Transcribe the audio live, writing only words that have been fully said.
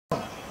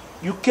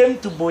You came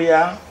to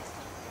Buea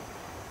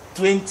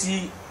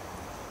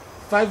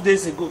 25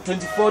 days ago,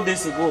 24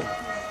 days ago. Yes.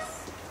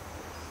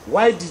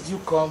 Why did you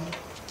come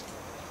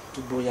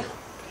to Buea?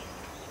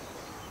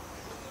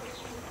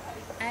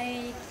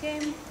 I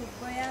came to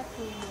Buea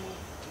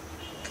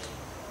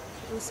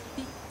to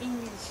speak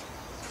English.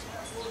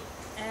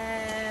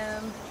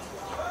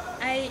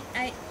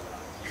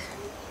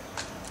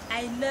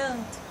 I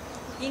learned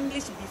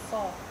English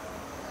before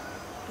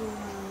to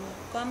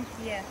come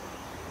here,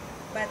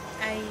 but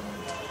I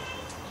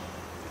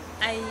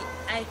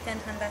can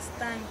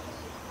understand.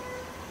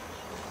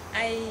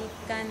 I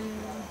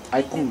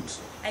could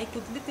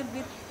little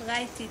bit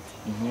write it.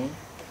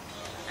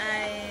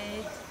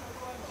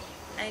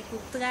 I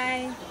could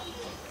try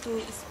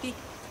to speak,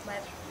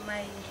 but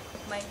my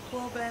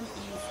problem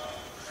is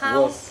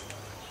how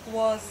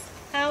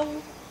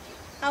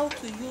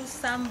to use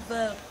some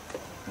verb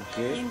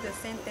in the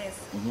sentence,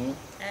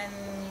 and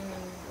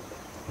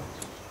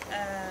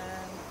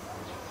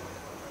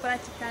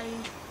practically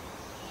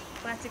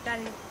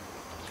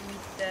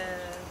with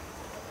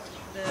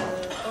the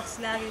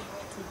auxiliary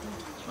to do.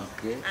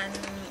 And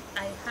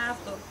I have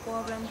a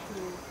problem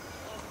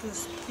to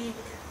speak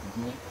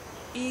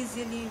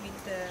easily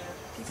with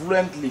people.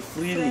 Fluently,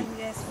 freely.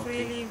 Yes,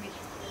 freely with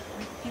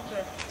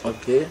people.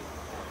 Okay.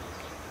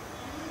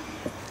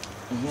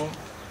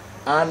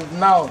 And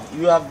now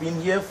you have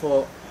been here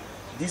for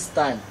this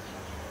time.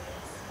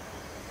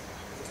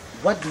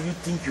 What do you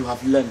think you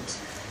have learned?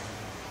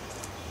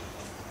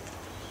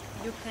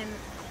 You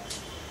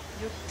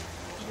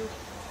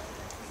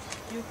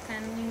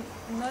can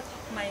not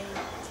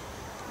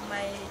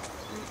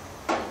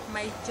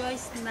my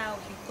choice now,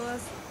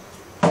 because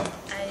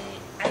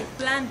I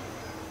plan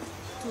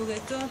to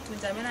return to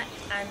N'Djamena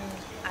and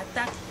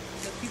attack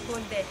the people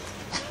there,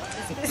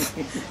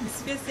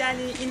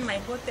 especially in my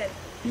hotel.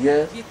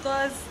 Yes.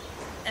 Because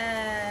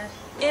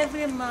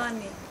every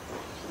morning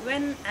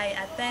when I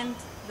attend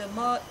the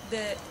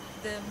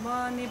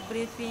morning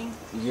briefing,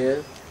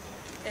 Yes.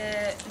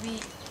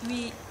 We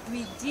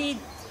did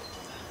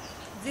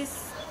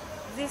this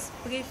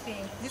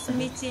briefing, this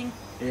meeting,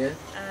 Yes.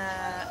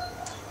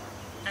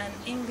 and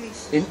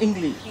English. In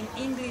English. In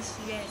English,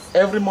 yes.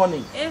 Every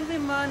morning. Every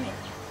morning,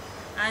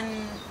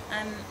 and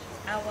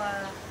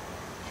our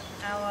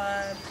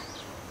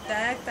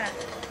director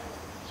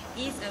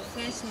is a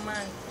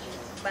Frenchman,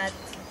 but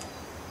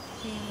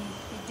he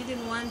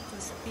didn't want to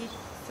speak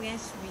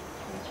French with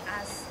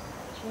us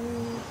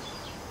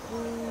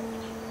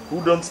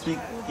Who don't speak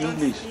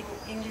English. Speak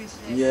English,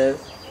 Yes.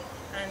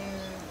 And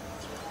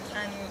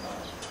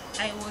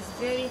I was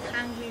very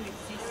hungry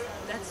with this.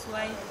 That's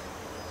why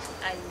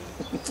I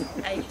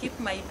keep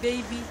my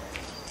baby.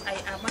 I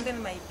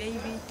abandoned my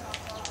baby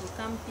to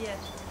come here,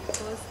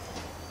 because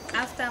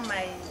after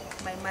my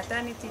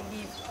maternity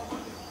leave,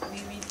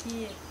 we will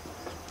hear.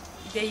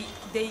 They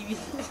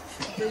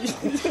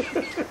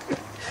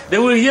They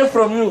will hear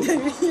from you.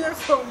 will hear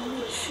from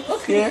me.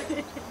 Okay.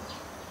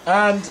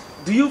 And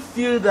do you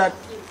feel that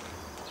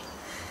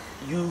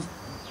you,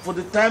 for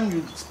the time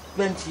you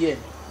spent here,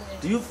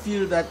 do you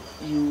feel that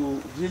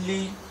you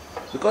really,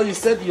 because you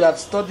said you have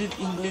studied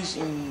English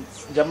in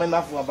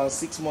N'Djamena for about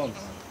 6 months,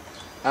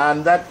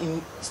 and that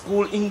in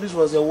school English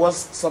was your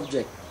worst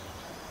subject,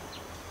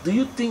 do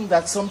you think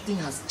that something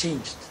has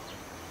changed?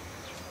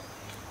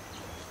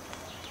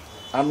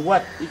 And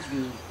what if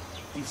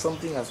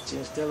something has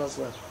changed? Tell us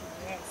what.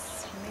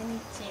 Yes, many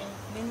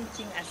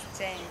things has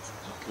changed.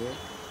 Okay.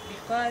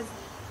 Because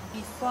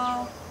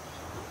before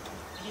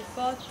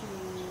to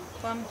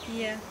come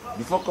here,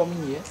 Before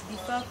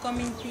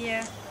coming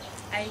here,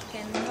 I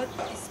cannot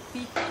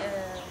speak.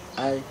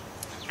 I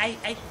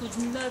could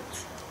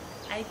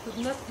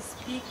not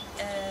speak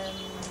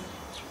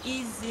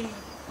easily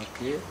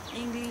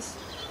English,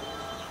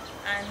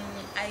 and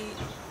I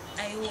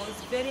was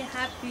very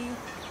happy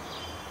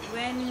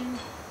when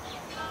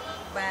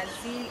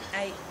Basil.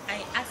 I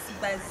asked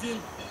Basil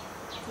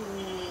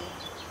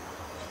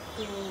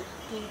to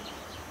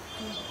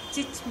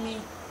teach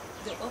me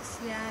the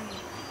auxiliary,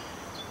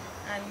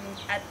 and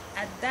at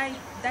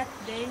that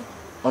day,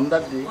 on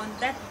that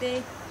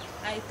day,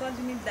 I told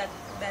him that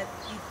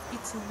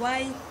it's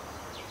why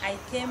I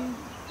came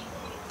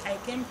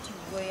to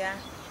Buea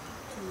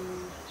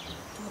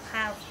to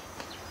have.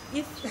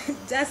 If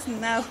just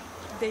now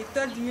they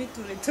told me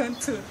to return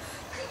to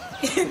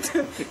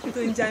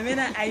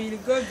N'Djamena, I will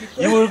go.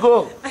 Because you will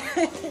go.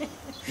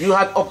 You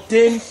had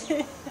obtained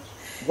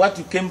what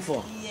you came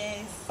for.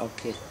 Yes.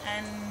 Okay.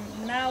 And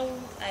now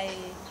I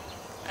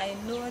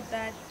know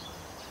that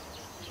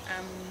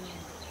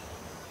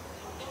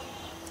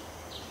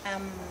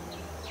I'm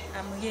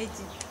ready.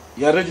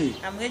 You are ready?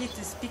 I'm ready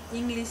to speak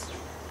English,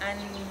 and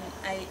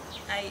I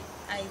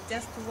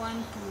just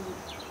want to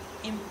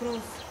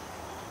improve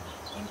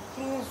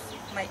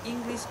my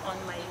English on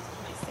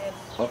myself.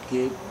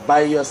 Okay,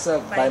 by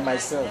yourself, by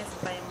myself. Yes,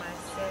 by